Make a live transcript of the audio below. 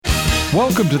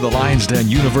Welcome to the Lions Den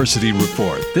University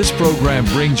Report. This program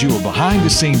brings you a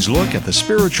behind-the-scenes look at the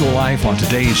spiritual life on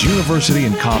today's university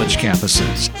and college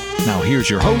campuses. Now here's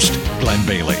your host, Glenn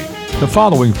Bailey. The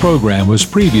following program was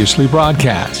previously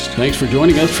broadcast. Thanks for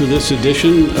joining us for this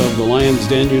edition of the Lions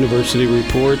Den University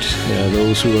Report.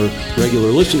 Those who are regular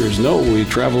listeners know we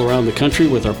travel around the country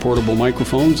with our portable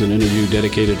microphones and interview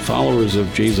dedicated followers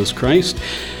of Jesus Christ.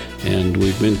 And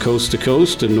we've been coast to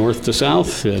coast and north to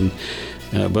south,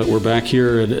 but we're back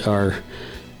here at our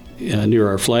near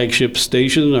our flagship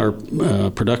station. Our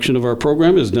production of our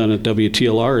program is done at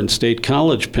WTLR in State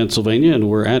College, Pennsylvania, and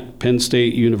we're at Penn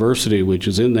State University, which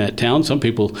is in that town. Some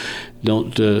people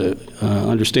don't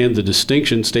understand the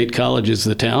distinction. State College is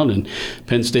the town, and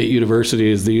Penn State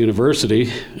University is the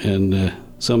university, and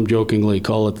some jokingly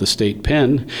call it the State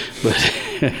Penn, but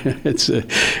it's a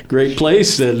great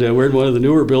place, and we're in one of the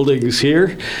newer buildings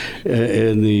here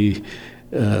in the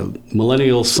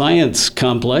Millennial Science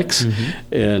Complex,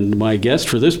 and my guest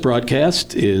for this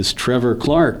broadcast is Trevor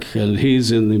Clark, and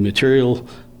he's in the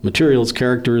Materials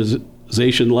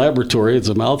Characterization Laboratory. It's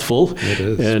a mouthful. It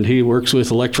is. And he works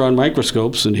with electron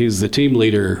microscopes, and he's the team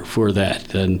leader for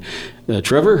that. And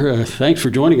Trevor, thanks for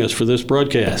joining us for this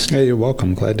broadcast. Hey, you're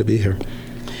welcome. Glad to be here.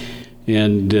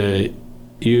 And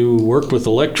you work with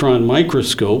electron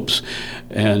microscopes,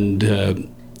 and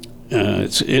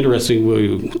it's interesting.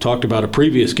 We talked about a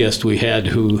previous guest we had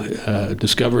who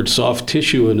discovered soft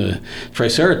tissue in a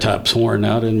triceratops horn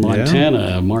out in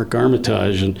Montana, Mark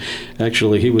Armitage, and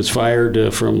actually he was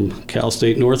fired from Cal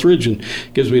State Northridge, and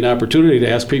gives me an opportunity to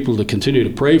ask people to continue to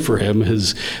pray for him.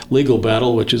 His legal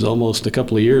battle, which is almost a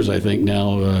couple of years, I think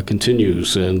now,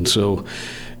 continues, and so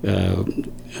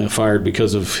fired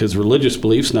because of his religious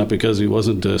beliefs, not because he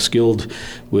wasn't skilled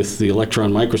with the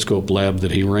electron microscope lab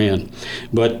that he ran.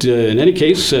 But in any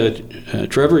case,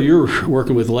 Trevor, you're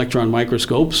working with electron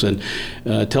microscopes, and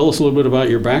tell us a little bit about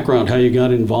your background, how you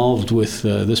got involved with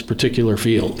this particular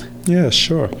field. Yeah,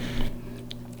 sure.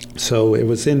 So it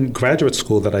was in graduate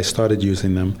school that I started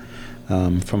using them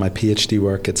for my PhD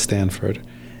work at Stanford,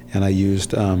 and I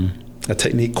used a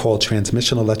technique called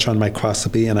transmission electron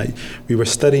microscopy, and we were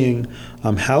studying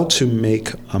how to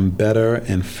make better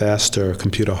and faster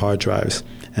computer hard drives.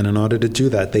 And in order to do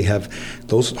that,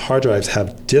 those hard drives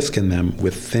have disk in them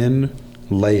with thin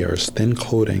layers, thin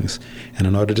coatings, and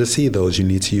in order to see those, you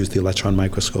need to use the electron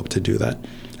microscope to do that,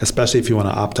 especially if you want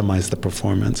to optimize the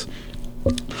performance.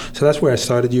 So that's where I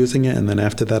started using it, and then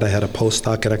after that, I had a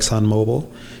postdoc at ExxonMobil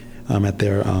at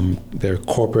their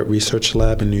corporate research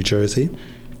lab in New Jersey,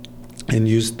 and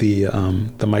used the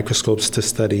microscopes to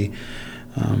study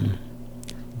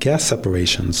gas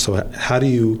separations. So how do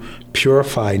you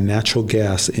purify natural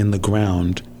gas in the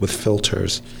ground with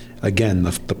filters? Again,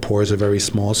 the pores are very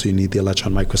small, so you need the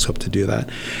electron microscope to do that.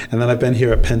 And then I've been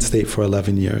here at Penn State for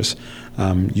 11 years,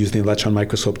 using the electron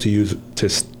microscope to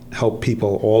help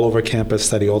people all over campus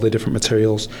study all the different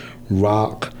materials: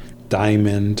 rock,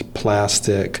 diamond,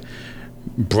 plastic,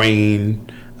 brain,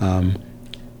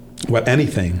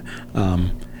 anything.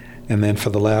 And then for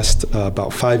the last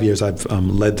about 5 years, I've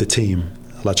led the team,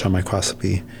 electron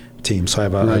microscopy team. So I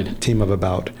have a team of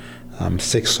about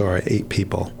 6 or 8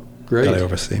 people that I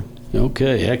oversee.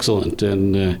 Okay, excellent.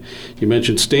 And you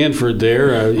mentioned Stanford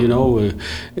there.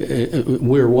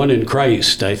 We're one in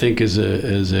Christ, I think, is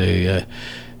a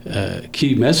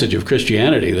key message of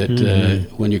Christianity, that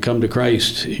when you come to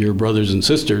Christ, you're brothers and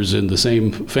sisters in the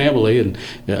same family. And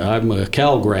I'm a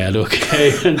Cal grad,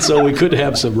 okay, and so we could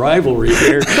have some rivalry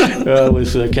here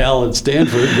with Cal and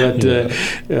Stanford, but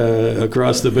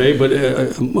across the bay.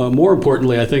 But more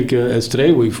importantly, I think as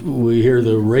today we hear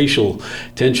the racial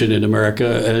tension in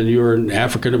America, and you're an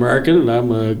African American, and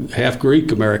I'm a half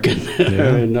Greek American,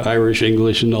 and Irish,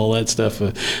 English, and all that stuff,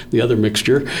 the other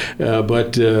mixture.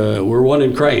 But we're one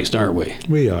in Christ, aren't we?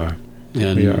 We are.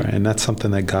 And that's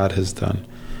something that God has done.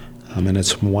 And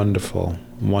it's wonderful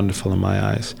in my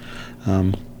eyes.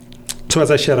 So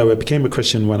as I shared, I became a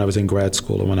Christian when I was in grad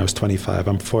school, or when I was 25.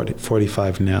 I'm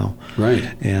 45 now. Right.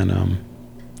 And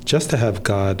just to have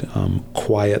God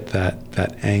quiet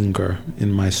that anger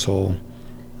in my soul,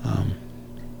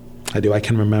 I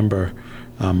can remember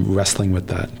wrestling with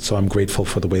that. So I'm grateful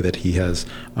for the way that he has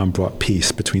brought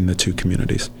peace between the two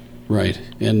communities. Right,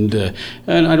 and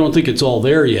I don't think it's all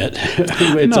there yet.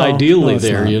 It's ideally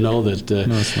there, not. That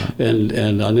No, it's not.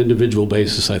 and on an individual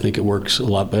basis, I think it works a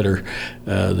lot better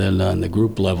than on the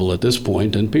group level at this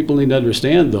point. And people need to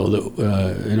understand, though,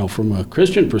 that from a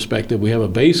Christian perspective, we have a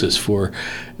basis for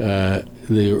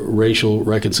the racial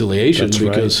reconciliation. That's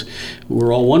because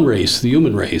we're all one race, the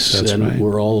human race, That's and right.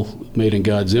 we're all made in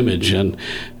God's image. And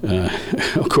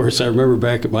of course, I remember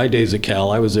back at my days at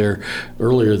Cal, I was there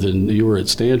earlier than you were at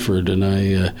Stanford, and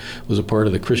I was a part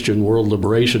of the Christian World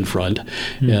Liberation Front,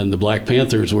 and the Black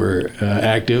Panthers were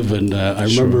active. And I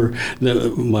remember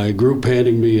my group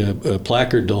handing me a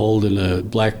placard to hold in a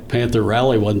Black Panther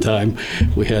rally one time.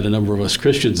 We had a number of us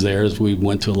Christians there as we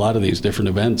went to a lot of these different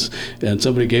events, and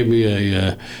somebody gave me a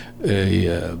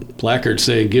placard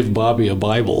saying, "Give Bobby a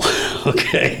Bible."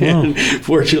 Okay. Wow. And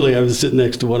fortunately, I was sitting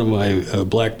next to one of my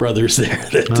black brothers there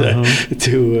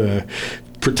to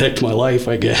protect my life,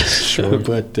 I guess. Sure.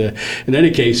 But in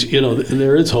any case,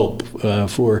 there is hope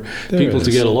for people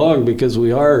to get along, because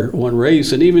we are one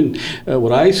race. And even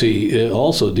what I see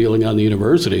also dealing on the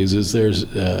universities is there's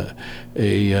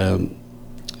a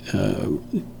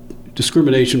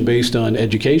discrimination based on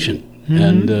education.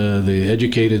 And the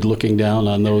educated looking down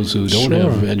on those who don't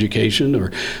have education, or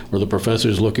the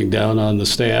professors looking down on the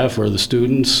staff or the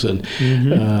students. And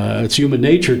it's human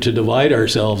nature to divide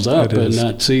ourselves up and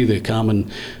not see the common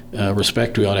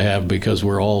respect we ought to have, because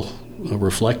we're all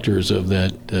reflectors of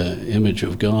that image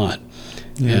of God.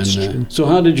 Yeah, that's true. So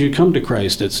how did you come to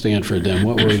Christ at Stanford then?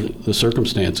 What were the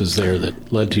circumstances there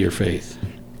that led to your faith?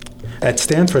 At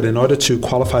Stanford, in order to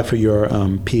qualify for your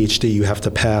PhD, you have to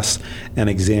pass an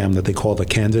exam that they call the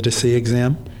candidacy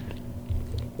exam.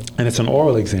 And it's an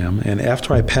oral exam. And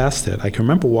after I passed it, I can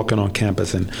remember walking on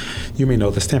campus, and you may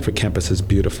know the Stanford campus is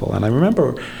beautiful. And I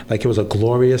remember like it was a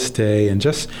glorious day, and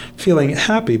just feeling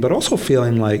happy, but also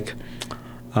feeling like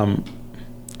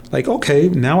okay,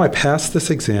 now I passed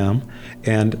this exam,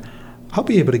 and I'll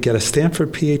be able to get a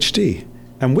Stanford PhD.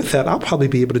 And with that, I'll probably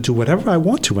be able to do whatever I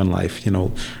want to in life,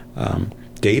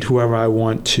 date whoever I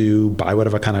want to, buy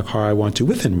whatever kind of car I want to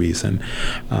within reason.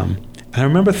 And I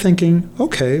remember thinking,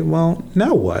 okay, well,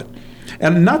 now what?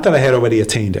 And not that I had already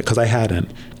attained it, because I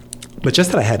hadn't, but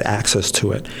just that I had access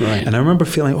to it. Right. And I remember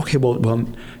feeling, okay, well,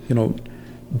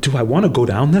 do I want to go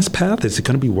down this path? Is it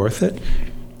going to be worth it?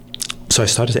 So I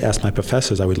started to ask my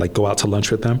professors. I would go out to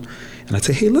lunch with them, and I'd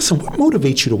say, hey, listen, what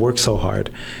motivates you to work so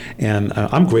hard? And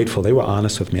I'm grateful. They were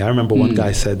honest with me. I remember one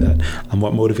guy said that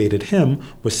what motivated him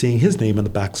was seeing his name in the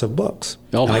backs of books.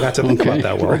 Oh, and I got to think about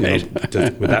that. Well,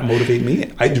 would that motivate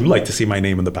me? I do like to see my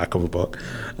name in the back of a book.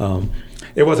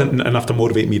 It wasn't enough to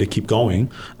motivate me to keep going,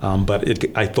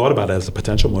 but I thought about it as a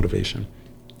potential motivation.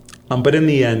 But in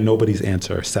the end, nobody's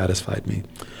answer satisfied me.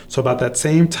 So about that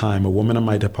same time, a woman in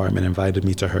my department invited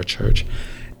me to her church.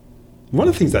 One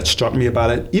of the things that struck me about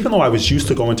it, even though I was used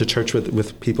to going to church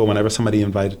with people whenever somebody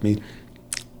invited me,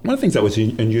 one of the things that was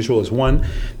unusual is, one,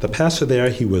 the pastor there,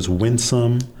 he was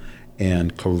winsome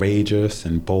and courageous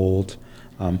and bold.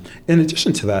 In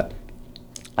addition to that,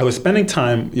 I was spending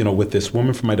time, with this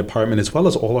woman from my department as well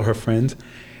as all of her friends,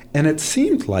 and it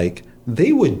seemed like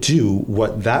they would do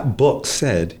what that book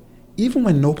said even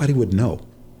when nobody would know.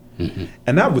 Mm-hmm.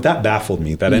 And that baffled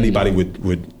me, that anybody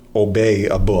would obey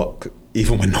a book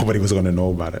even when nobody was going to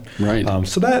know about it. Right.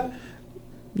 So that,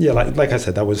 like I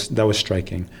said, that was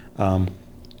striking. And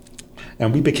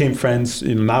we became friends,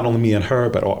 not only me and her,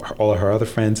 but all of her other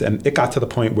friends. And it got to the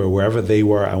point where wherever they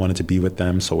were, I wanted to be with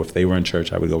them. So if they were in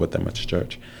church, I would go with them to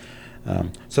church.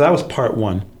 So that was part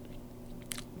one.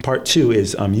 Part two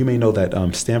is, you may know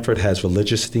that Stanford has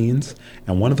religious deans,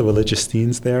 and one of the religious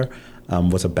deans there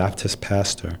was a Baptist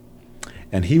pastor.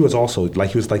 And he was also,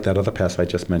 he was like that other pastor I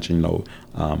just mentioned,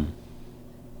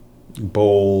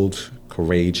 bold,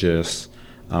 courageous.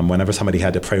 Whenever somebody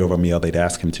had to pray over a meal, they'd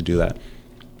ask him to do that.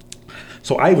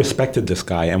 So I respected this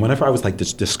guy, and whenever I was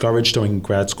discouraged during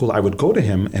grad school, I would go to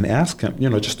him and ask him,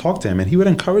 just talk to him, and he would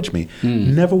encourage me.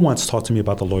 Never once talked to me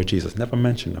about the Lord Jesus, never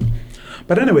mentioned him.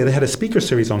 But anyway, they had a speaker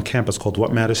series on campus called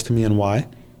What Matters to Me and Why,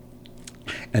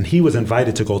 and he was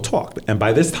invited to go talk. And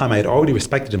by this time, I had already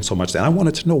respected him so much that I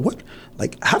wanted to know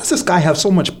how does this guy have so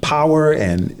much power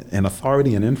and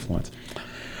authority and influence?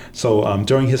 So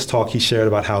during his talk, he shared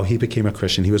about how he became a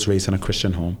Christian. He was raised in a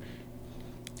Christian home.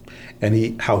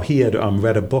 And how he had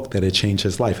read a book that had changed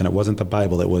his life, and it wasn't the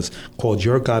Bible. It was called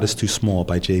Your God is Too Small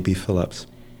by J.B. Phillips.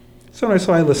 So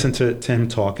I listened to him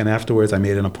talk, and afterwards I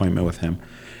made an appointment with him.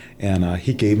 And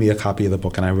he gave me a copy of the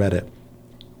book, and I read it.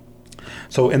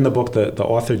 So in the book, the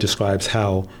author describes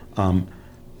how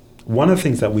one of the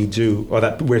things that we do, or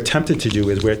that we're tempted to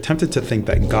do, is we're tempted to think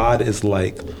that God is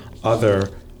like other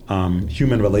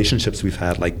human relationships we've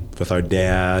had, like with our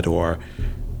dad or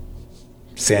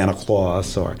Santa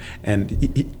Claus,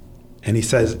 and he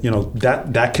says,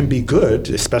 that can be good,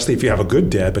 especially if you have a good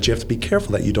dad, but you have to be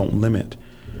careful that you don't limit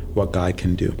what God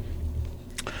can do.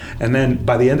 And then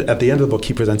at the end of the book,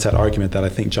 he presents that argument that I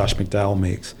think Josh McDowell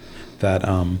makes,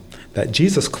 that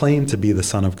Jesus claimed to be the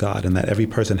Son of God, and that every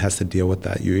person has to deal with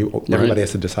that. Everybody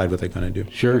has to decide what they're going to do.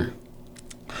 Sure.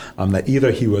 That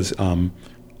either he was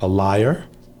a liar,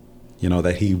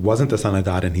 that he wasn't the Son of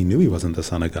God and he knew he wasn't the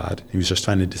Son of God. He was just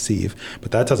trying to deceive.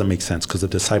 But that doesn't make sense because the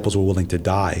disciples were willing to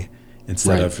die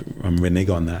instead of renege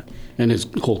on that. And his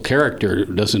whole character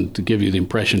doesn't give you the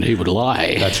impression that he would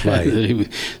lie. That's right. That he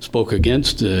spoke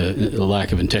against the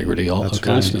lack of integrity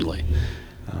constantly. Right.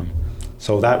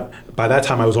 So that by that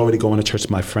time I was already going to church with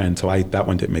my friend, so that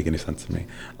one didn't make any sense to me.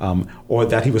 Or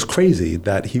that he was crazy,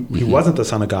 that he wasn't the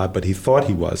Son of God, but he thought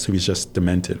he was, so he was just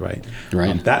demented, right?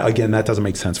 Right. That doesn't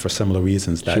make sense for similar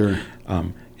reasons. That sure.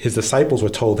 His disciples were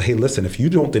told, hey, listen, if you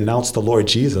don't denounce the Lord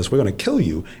Jesus, we're going to kill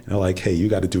you. And they're like, hey, you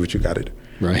got to do what you got to do.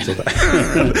 Right. So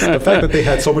the fact that they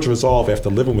had so much resolve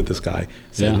after living with this guy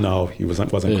said, no, he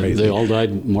wasn't crazy. They all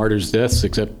died martyrs' deaths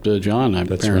except John,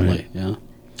 That's apparently. Right. Yeah.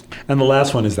 And the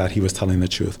last one is that he was telling the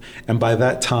truth. And by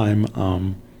that time,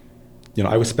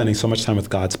 I was spending so much time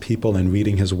with God's people and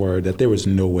reading his word that there was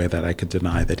no way that I could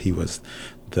deny that he was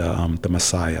the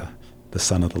Messiah, the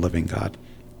Son of the living God.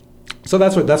 So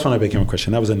that's when I became a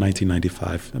Christian. That was in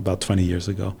 1995, about 20 years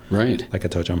ago. Right. Like I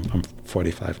told you, I'm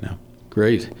 45 now.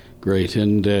 Great.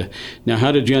 And now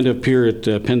how did you end up here at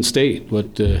Penn State?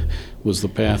 What was the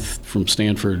path from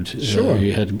Stanford? Sure.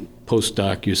 You had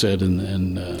postdoc, you said,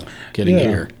 and getting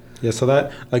here. Yeah, so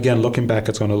that, again, looking back,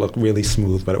 it's going to look really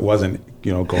smooth, but it wasn't,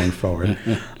 going forward.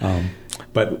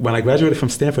 But when I graduated from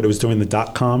Stanford, it was during the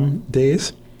dot-com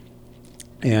days,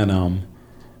 and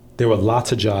there were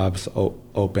lots of jobs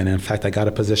open. In fact, I got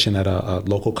a position at a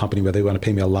local company where they were going to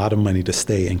pay me a lot of money to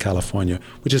stay in California,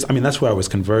 which is, that's where I was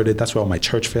converted. That's where all my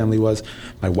church family was.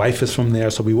 My wife is from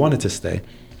there, so we wanted to stay.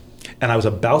 And I was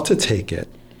about to take it,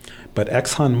 but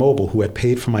ExxonMobil, who had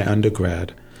paid for my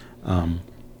undergrad,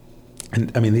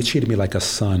 they treated me like a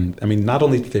son. Not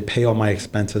only did they pay all my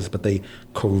expenses, but they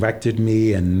corrected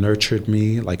me and nurtured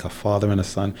me like a father and a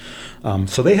son.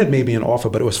 So they had made me an offer,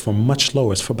 but it was for much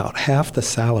lower. It's for about half the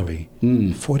salary,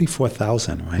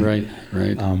 $44,000, right?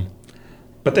 Right.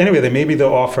 But anyway, they made me the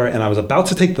offer, and I was about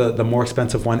to take the more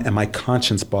expensive one, and my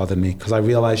conscience bothered me because I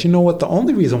realized, the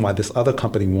only reason why this other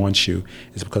company wants you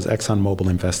is because ExxonMobil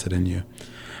invested in you.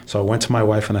 So I went to my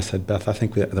wife and I said, Beth, I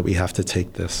think that we have to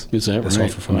take this offer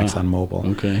from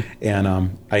ExxonMobil. Okay. And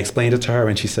I explained it to her,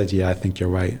 and she said, yeah, I think you're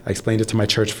right. I explained it to my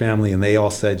church family, and they all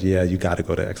said, yeah, you got to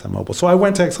go to ExxonMobil. So I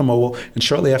went to ExxonMobil, and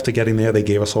shortly after getting there, they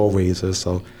gave us all raises,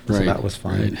 so that was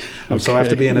fine. Right. Okay. So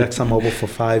after being at ExxonMobil for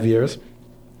 5 years,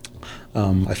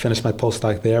 I finished my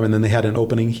postdoc there, and then they had an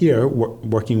opening here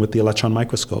working with the electron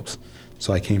microscopes.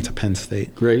 So I came to Penn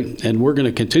State. Great. And we're going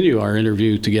to continue our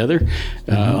interview together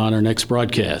on our next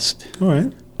broadcast. All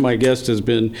right. My guest has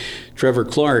been Trevor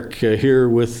Clark, here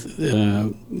with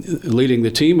leading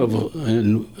the team of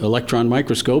electron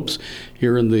microscopes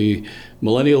here in the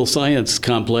Millennial Science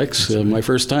Complex. My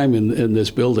first time in this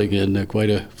building, and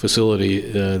quite a facility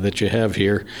that you have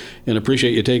here. And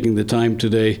appreciate you taking the time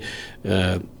today.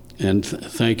 And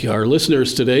thank our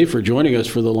listeners today for joining us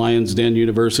for the Lions Den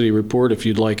University Report. If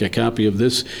you'd like a copy of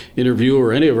this interview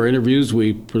or any of our interviews,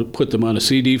 we put them on a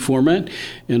CD format,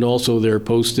 and also they're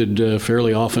posted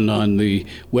fairly often on the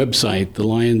website, the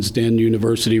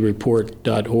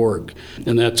lionsdenuniversityreport.org.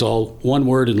 And that's all one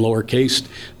word in lowercase,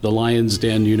 the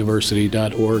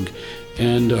lionsdenuniversity.org.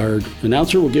 And our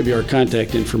announcer will give you our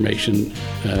contact information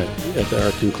at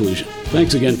our conclusion.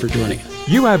 Thanks again for joining us.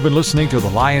 You have been listening to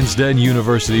the Lions Den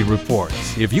University Report.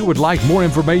 If you would like more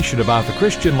information about the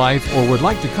Christian life or would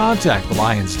like to contact the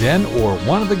Lions Den or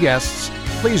one of the guests,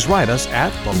 please write us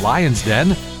at the Lions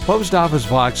Den, Post Office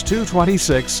Box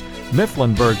 226,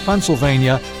 Mifflinburg,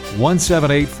 Pennsylvania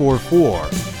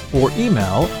 17844, or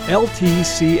email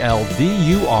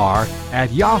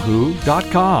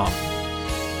ltcldur@yahoo.com.